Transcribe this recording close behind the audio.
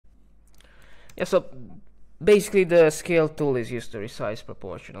Yeah, so basically the scale tool is used to resize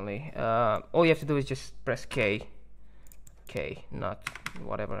proportionally. All you have to do is just press K, not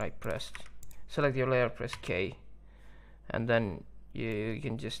whatever I pressed. Select your layer, press K, and then you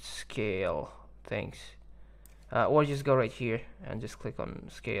can just scale things. Or just go right here and just click on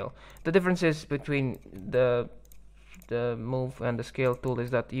scale. The difference is between the move and the scale tool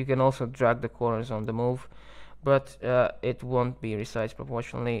is that you can also drag the corners on the move, but it won't be resized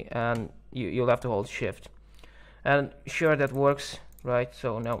proportionally, and you'll have to hold shift. And sure, that works, right?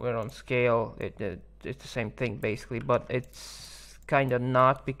 So now we're on scale. It's the same thing basically, but it's kind of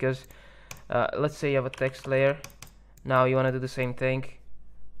not, because let's say you have a text layer. Now you want to do the same thing.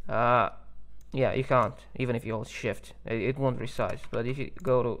 Yeah, you can't, even if you hold shift. It won't resize. But if you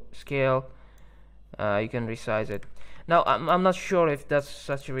go to scale, you can resize it. Now I'm not sure if that's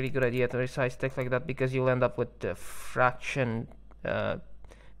such a really good idea to resize text like that, because you'll end up with the fraction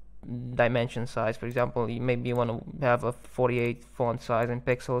dimension size. For example, maybe you want to have a 48 font size in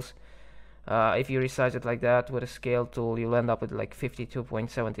pixels. If you resize it like that with a scale tool, you'll end up with like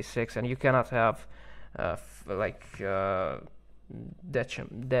 52.76, and you cannot have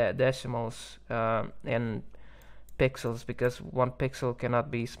decimals in pixels, because one pixel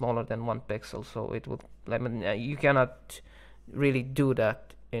cannot be smaller than one pixel. So it would, I mean, you cannot really do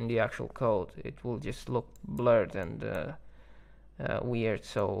that in the actual code. It will just look blurred and weird.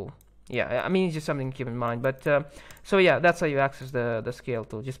 So yeah, I mean, it's just something to keep in mind. But so yeah, that's how you access the scale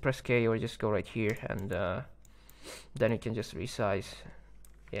tool. Just press K or just go right here, and then you can just resize.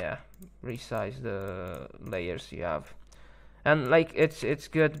 Yeah, resize the layers you have. And like it's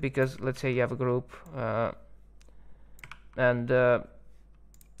good because let's say you have a group and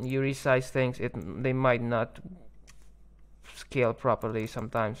you resize things, they might not scale properly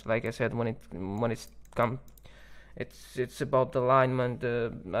sometimes. Like I said, when it's about the alignment.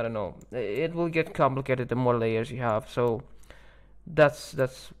 I don't know. It will get complicated the more layers you have. So that's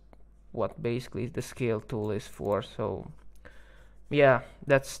what basically the scale tool is for. So yeah,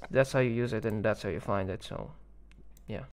 that's how you use it, and that's how you find it. So